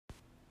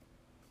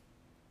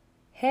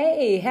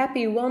Hey,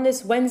 happy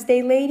Wellness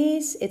Wednesday,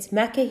 ladies. It's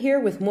Mecca here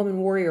with Woman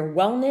Warrior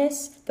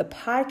Wellness, the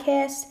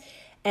podcast.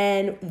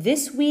 And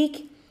this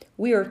week,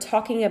 we are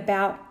talking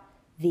about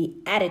the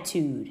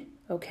attitude,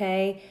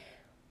 okay?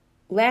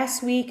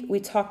 Last week, we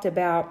talked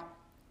about,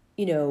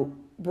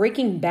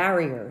 breaking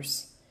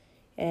barriers.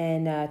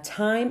 And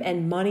time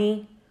and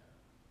money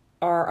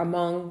are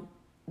among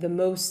the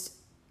most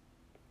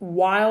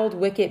wild,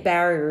 wicked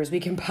barriers we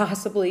can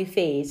possibly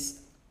face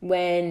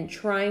when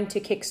trying to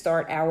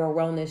kickstart our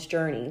wellness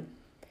journey.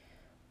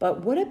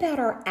 But what about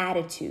our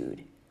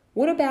attitude?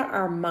 What about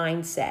our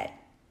mindset?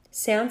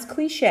 Sounds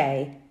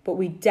cliche, but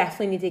we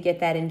definitely need to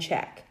get that in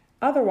check.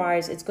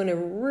 Otherwise, it's going to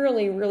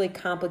really, really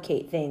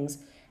complicate things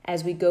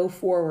as we go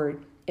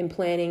forward in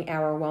planning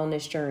our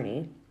wellness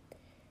journey.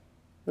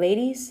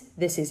 Ladies,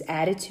 this is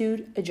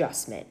Attitude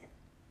Adjustment.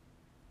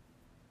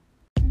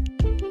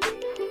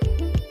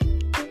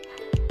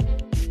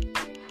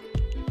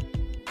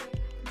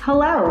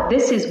 Hello,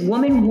 this is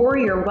Woman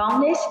Warrior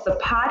Wellness, the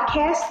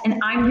podcast,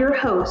 and I'm your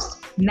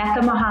host,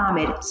 Mecca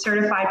Muhammad,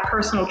 certified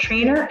personal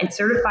trainer and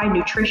certified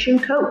nutrition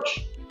coach.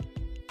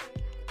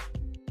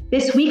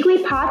 This weekly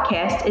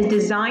podcast is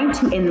designed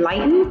to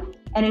enlighten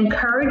and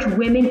encourage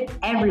women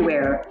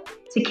everywhere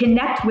to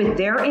connect with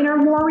their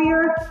inner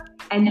warrior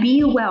and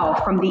be well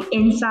from the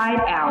inside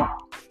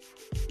out.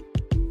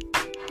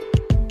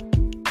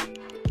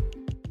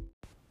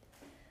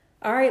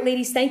 All right,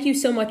 ladies, thank you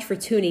so much for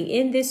tuning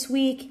in this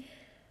week.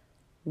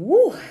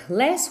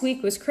 Last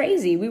week was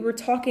crazy. We were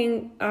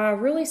talking a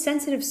really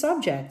sensitive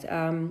subject.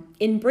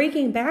 In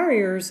breaking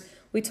barriers,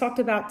 we talked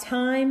about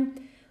time,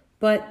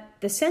 but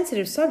the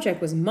sensitive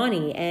subject was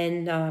money.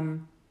 And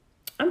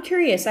I'm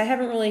curious, I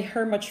haven't really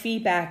heard much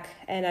feedback,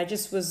 and I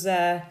just was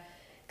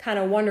kind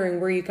of wondering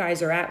where you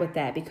guys are at with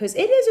that, because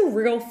it is a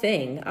real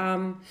thing.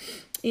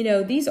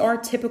 These are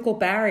typical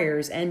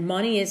barriers, and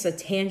money is a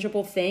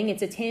tangible thing.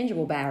 It's a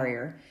tangible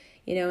barrier,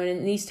 and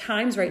in these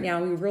times right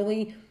now,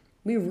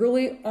 we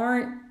really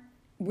aren't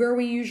where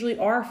we usually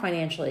are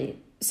financially,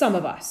 some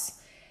of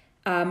us,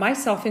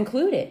 myself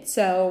included.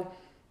 So,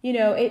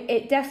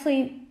 it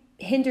definitely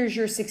hinders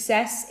your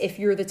success if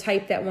you're the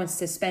type that wants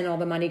to spend all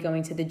the money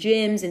going to the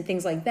gyms and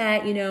things like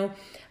that,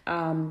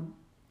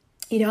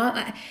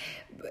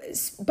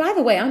 by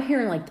the way, I'm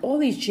hearing like all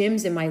these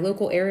gyms in my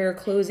local area are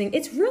closing.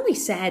 It's really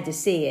sad to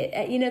see it.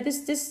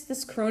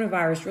 This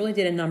coronavirus really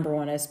did a number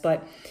on us,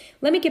 but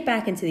let me get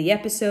back into the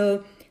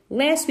episode.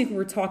 Last week, we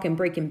were talking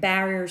breaking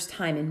barriers,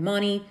 time and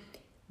money.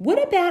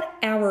 What about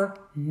our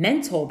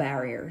mental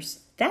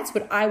barriers? That's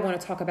what I want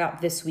to talk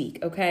about this week,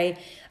 okay?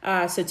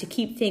 So to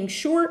keep things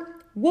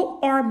short, what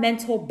are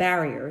mental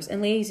barriers?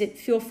 And ladies,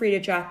 feel free to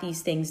jot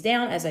these things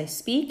down as I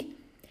speak.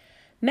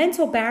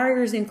 Mental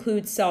barriers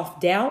include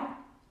self-doubt,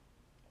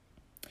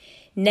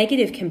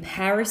 negative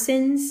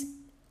comparisons,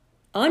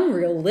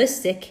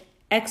 unrealistic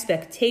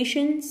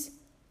expectations,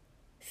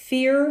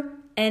 fear,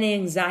 and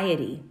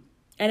anxiety.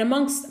 And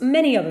amongst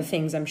many other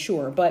things, I'm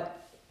sure, but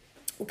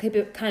we'll keep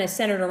it kind of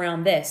centered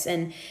around this.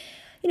 And,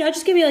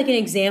 just give me like an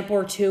example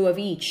or two of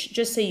each,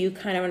 just so you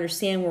kind of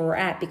understand where we're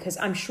at, because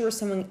I'm sure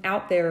someone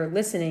out there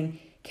listening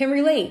can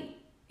relate,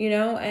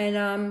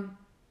 and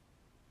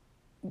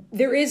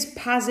there is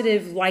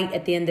positive light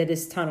at the end of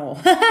this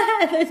tunnel.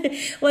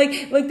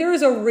 like there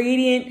is a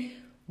radiant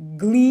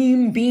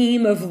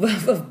beam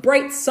of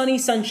bright sunny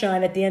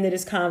sunshine at the end of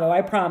this convo,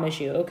 I promise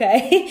you,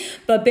 okay?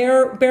 But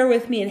bear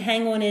with me and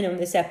hang on in on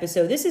this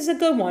episode. This is a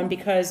good one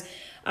because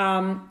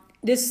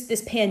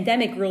this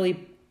pandemic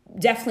really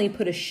definitely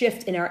put a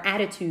shift in our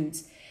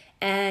attitudes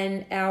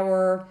and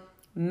our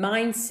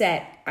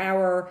mindset,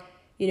 our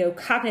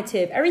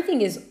cognitive,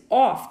 everything is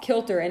off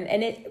kilter,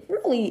 and it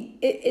really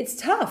it's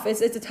tough.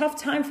 It's a tough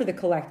time for the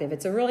collective.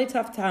 It's a really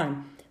tough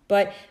time.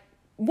 But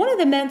one of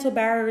the mental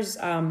barriers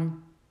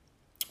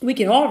we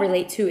can all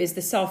relate to is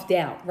the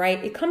self-doubt,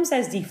 right? It comes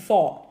as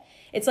default.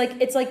 It's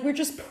like we're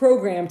just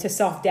programmed to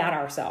self-doubt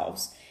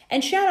ourselves.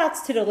 And shout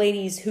outs to the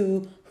ladies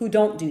who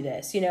don't do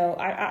this.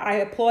 I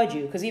applaud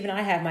you, because even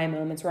I have my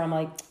moments where I'm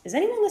like, is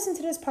anyone listening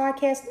to this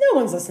podcast? No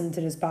one's listening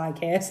to this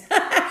podcast.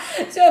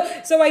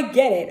 So I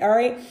get it. All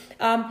right.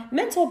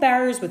 Mental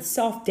barriers with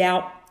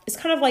self-doubt is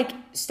kind of like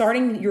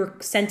starting your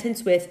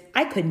sentence with,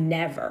 I could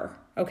never.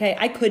 Okay.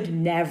 I could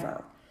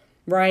never.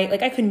 Right.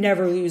 Like I could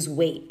never lose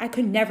weight. I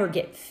could never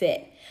get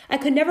fit. I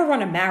could never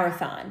run a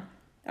marathon.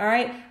 All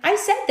right. I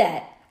said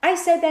that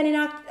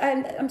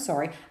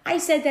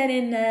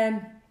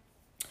in,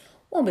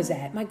 what was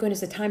that? My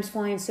goodness, the time's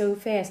flying so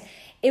fast.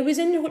 It was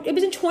in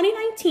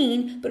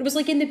 2019, but it was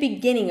like in the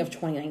beginning of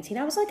 2019.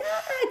 I was like,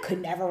 I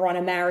could never run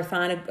a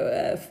marathon.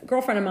 A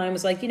girlfriend of mine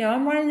was like,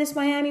 I'm running this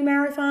Miami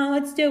marathon.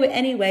 Let's do it.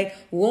 Anyway,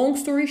 long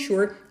story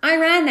short, I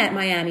ran that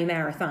Miami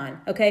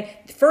marathon. Okay.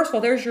 First of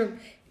all, there's your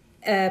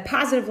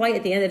positive light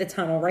at the end of the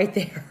tunnel right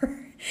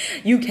there.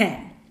 You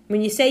can.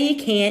 When you say you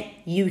can't,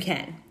 you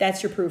can.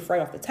 That's your proof right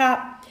off the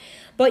top.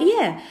 But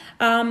yeah,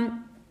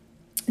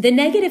 the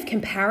negative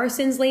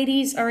comparisons,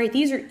 ladies, all right,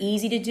 these are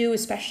easy to do,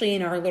 especially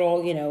in our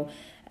little,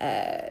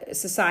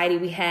 society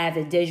we have,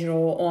 the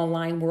digital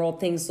online world,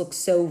 things look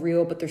so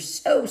real, but they're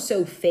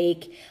so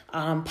fake.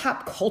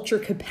 Pop culture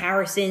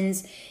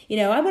comparisons.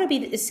 I want to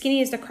be as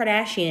skinny as the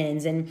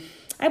Kardashians, and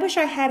I wish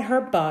I had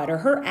her butt or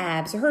her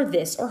abs or her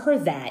this or her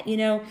that,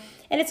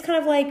 and it's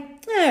kind of like,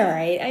 all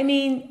right, I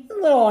mean, a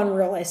little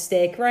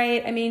unrealistic,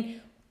 right? I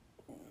mean,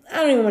 I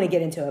don't even want to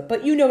get into it,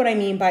 but you know what I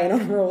mean by an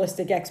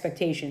unrealistic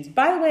expectations.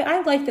 By the way,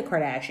 I like the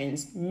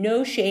Kardashians.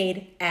 No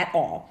shade at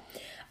all.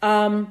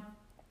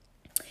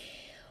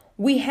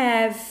 We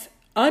have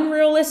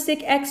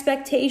unrealistic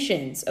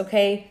expectations,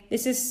 okay?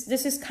 This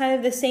is kind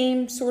of the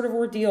same sort of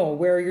ordeal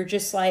where you're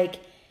just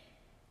like,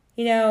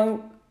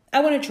 I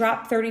want to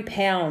drop 30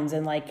 pounds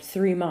in like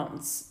 3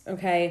 months,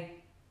 okay?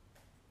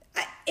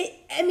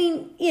 Can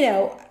you?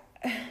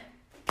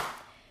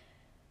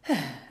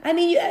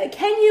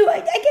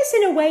 I guess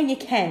in a way you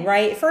can,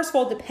 right? First of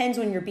all, it depends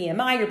on your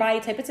BMI, your body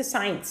type. It's a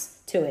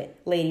science to it,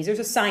 ladies. There's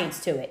a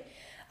science to it.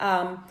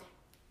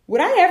 Would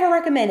I ever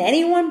recommend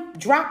anyone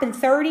dropping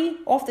 30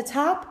 off the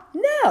top?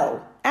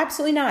 No,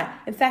 absolutely not.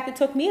 In fact, it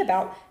took me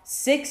about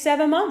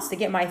 6-7 months to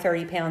get my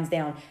 30 pounds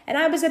down, and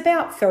I was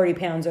about 30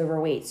 pounds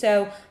overweight.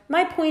 So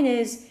my point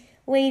is,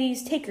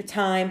 ladies, take your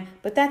time,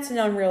 but that's an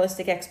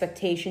unrealistic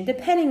expectation,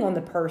 depending on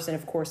the person,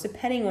 of course,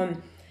 depending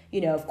on,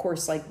 of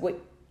course, like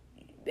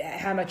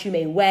how much you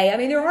may weigh. I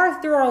mean, there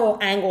are little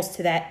angles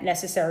to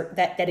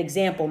that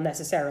example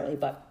necessarily,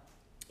 but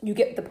you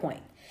get the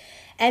point.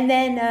 And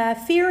then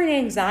fear and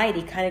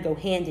anxiety kind of go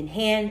hand in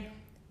hand.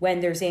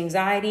 When there's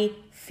anxiety,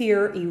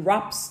 fear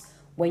erupts.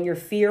 When you're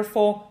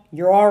fearful,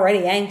 you're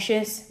already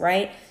anxious,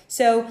 right?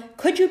 So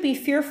could you be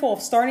fearful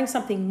of starting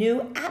something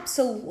new?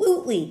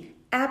 Absolutely.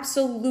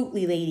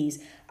 Absolutely, ladies.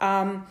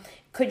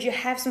 Could you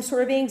have some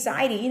sort of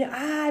anxiety?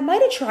 I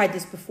might have tried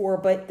this before,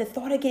 but the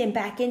thought of getting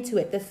back into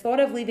it, the thought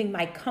of leaving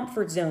my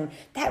comfort zone,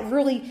 that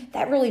really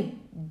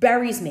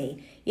buries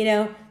me.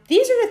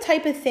 These are the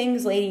type of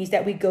things, ladies,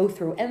 that we go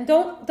through. And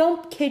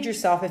don't kid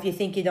yourself if you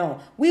think you don't.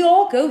 We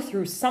all go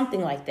through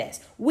something like this.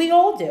 We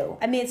all do.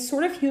 I mean, it's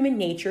sort of human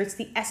nature. It's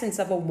the essence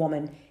of a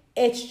woman.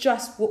 It's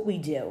just what we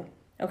do.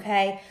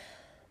 Okay?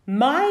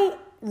 My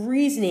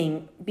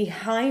reasoning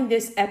behind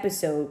this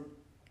episode,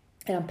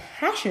 and I'm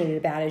passionate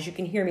about it, as you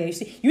can hear me.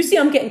 You see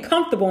I'm getting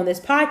comfortable in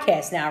this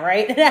podcast now,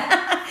 right?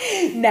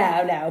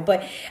 No.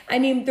 But I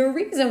mean, the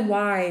reason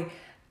why,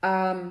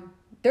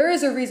 there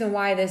is a reason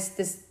why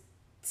this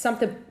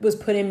something was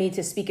put in me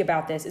to speak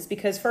about this is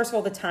because, first of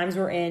all, the times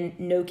we're in,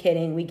 no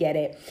kidding, we get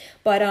it.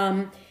 But,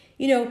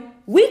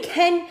 we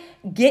can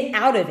get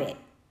out of it.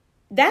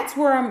 That's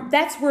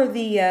where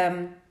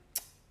the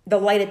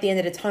light at the end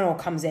of the tunnel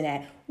comes in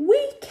at.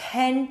 We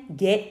can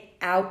get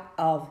out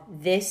of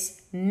this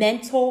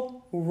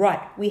mental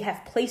rut we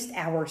have placed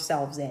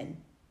ourselves in.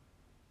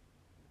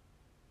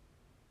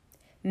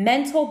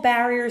 Mental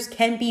barriers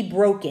can be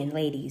broken,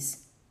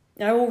 ladies.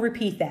 I will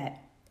repeat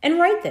that and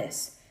write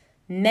this.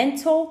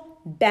 Mental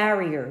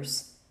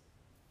barriers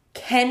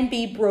can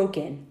be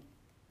broken.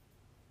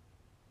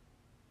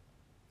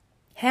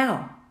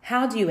 How?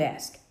 How do you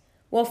ask?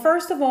 Well,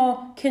 first of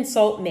all,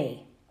 consult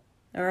me.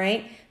 All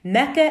right?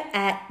 Mecca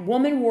at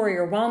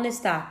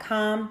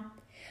womanwarriorwellness.com.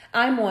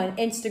 I'm on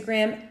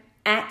Instagram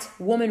at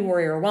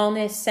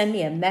womanwarriorwellness. Send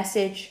me a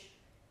message.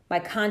 My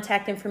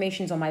contact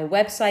information is on my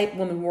website,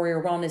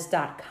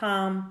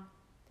 womanwarriorwellness.com.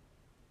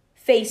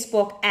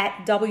 Facebook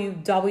at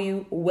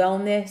WW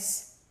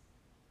Wellness.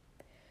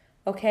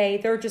 Okay,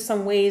 there are just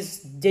some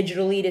ways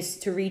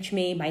digitally to reach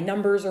me. My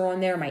numbers are on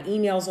there. My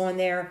email's on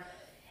there.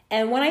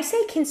 And when I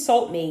say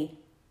consult me,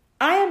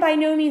 I am by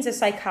no means a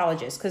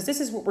psychologist, because this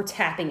is what we're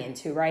tapping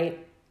into,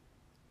 right?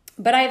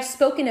 But I have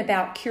spoken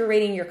about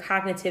curating your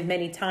cognitive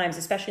many times,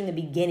 especially in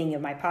the beginning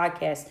of my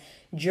podcast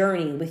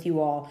journey with you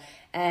all.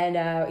 And,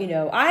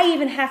 I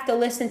even have to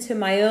listen to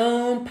my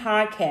own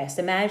podcast.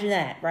 Imagine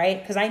that,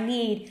 right? Because I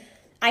need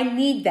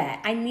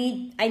that. I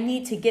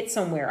need to get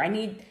somewhere. I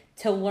need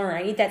to learn.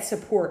 I need that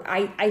support.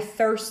 I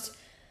thirst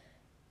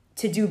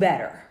to do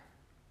better.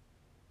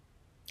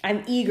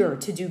 I'm eager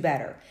to do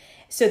better.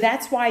 So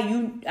that's why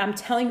I'm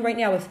telling you right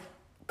now with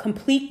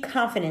complete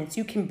confidence,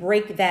 you can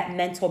break that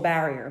mental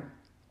barrier.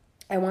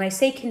 And when I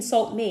say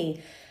consult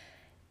me,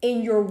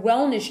 in your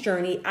wellness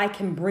journey, I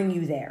can bring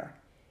you there.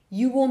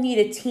 You will need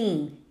a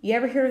team. You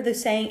ever hear of the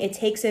saying, it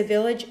takes a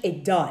village?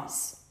 It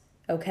does.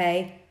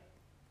 Okay?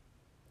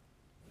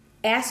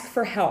 Ask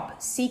for help.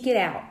 Seek it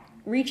out.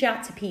 Reach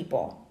out to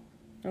people.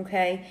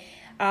 Okay?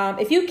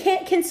 If you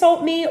can't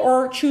consult me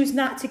or choose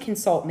not to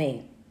consult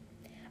me,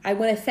 I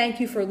want to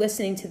thank you for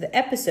listening to the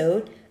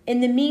episode.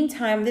 In the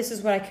meantime, this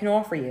is what I can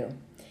offer you.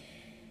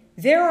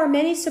 There are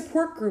many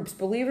support groups,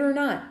 believe it or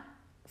not,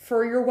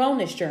 for your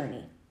wellness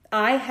journey.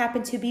 I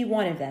happen to be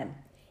one of them.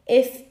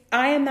 If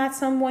I am not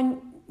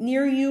someone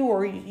near you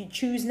or you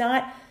choose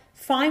not,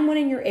 find one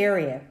in your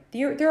area.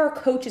 There are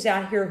coaches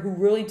out here who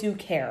really do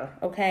care,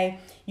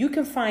 okay? You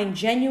can find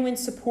genuine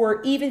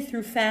support even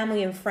through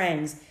family and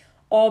friends,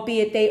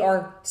 albeit they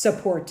are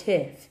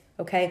supportive,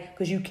 okay?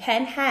 Because you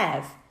can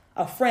have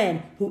a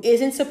friend who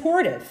isn't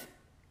supportive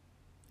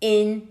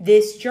in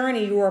this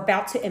journey you are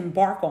about to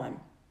embark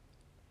on.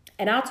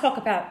 And I'll talk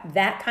about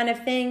that kind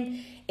of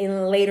thing in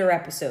a later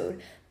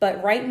episode.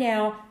 But right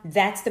now,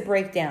 that's the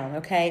breakdown,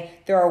 okay?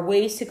 There are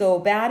ways to go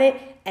about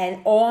it. And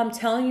all I'm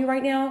telling you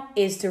right now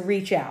is to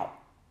reach out.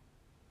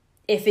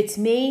 If it's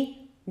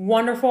me,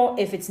 wonderful.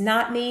 If it's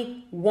not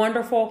me,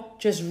 wonderful.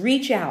 Just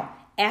reach out.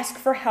 Ask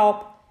for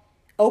help.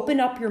 Open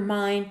up your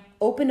mind.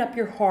 Open up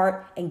your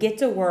heart and get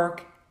to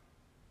work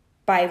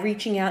by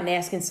reaching out and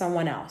asking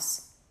someone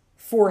else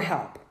for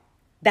help.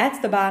 That's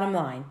the bottom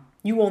line.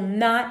 You will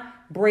not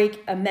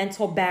break a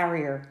mental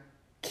barrier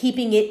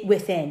keeping it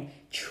within.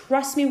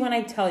 Trust me when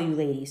I tell you,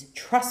 ladies.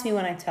 Trust me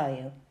when I tell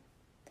you.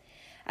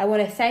 I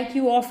want to thank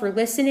you all for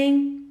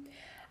listening.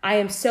 I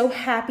am so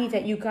happy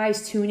that you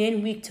guys tune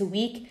in week to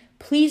week.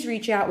 Please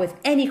reach out with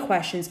any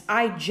questions.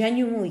 I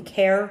genuinely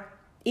care.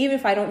 Even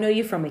if I don't know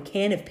you from a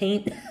can of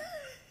paint,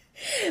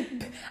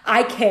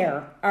 I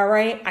care, all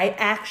right? I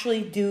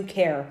actually do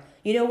care.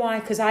 You know why?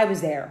 Because I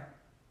was there.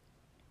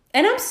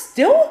 And I'm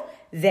still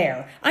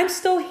there. I'm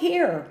still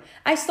here.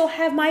 I still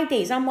have my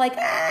days. I'm like,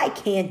 I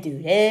can't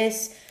do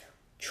this.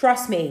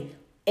 Trust me,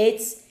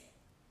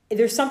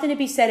 there's something to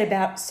be said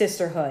about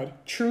sisterhood,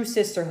 true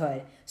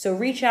sisterhood. So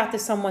reach out to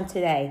someone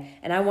today.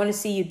 And I want to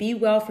see you be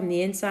well from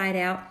the inside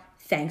out.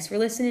 Thanks for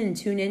listening and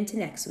tune in to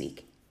next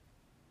week.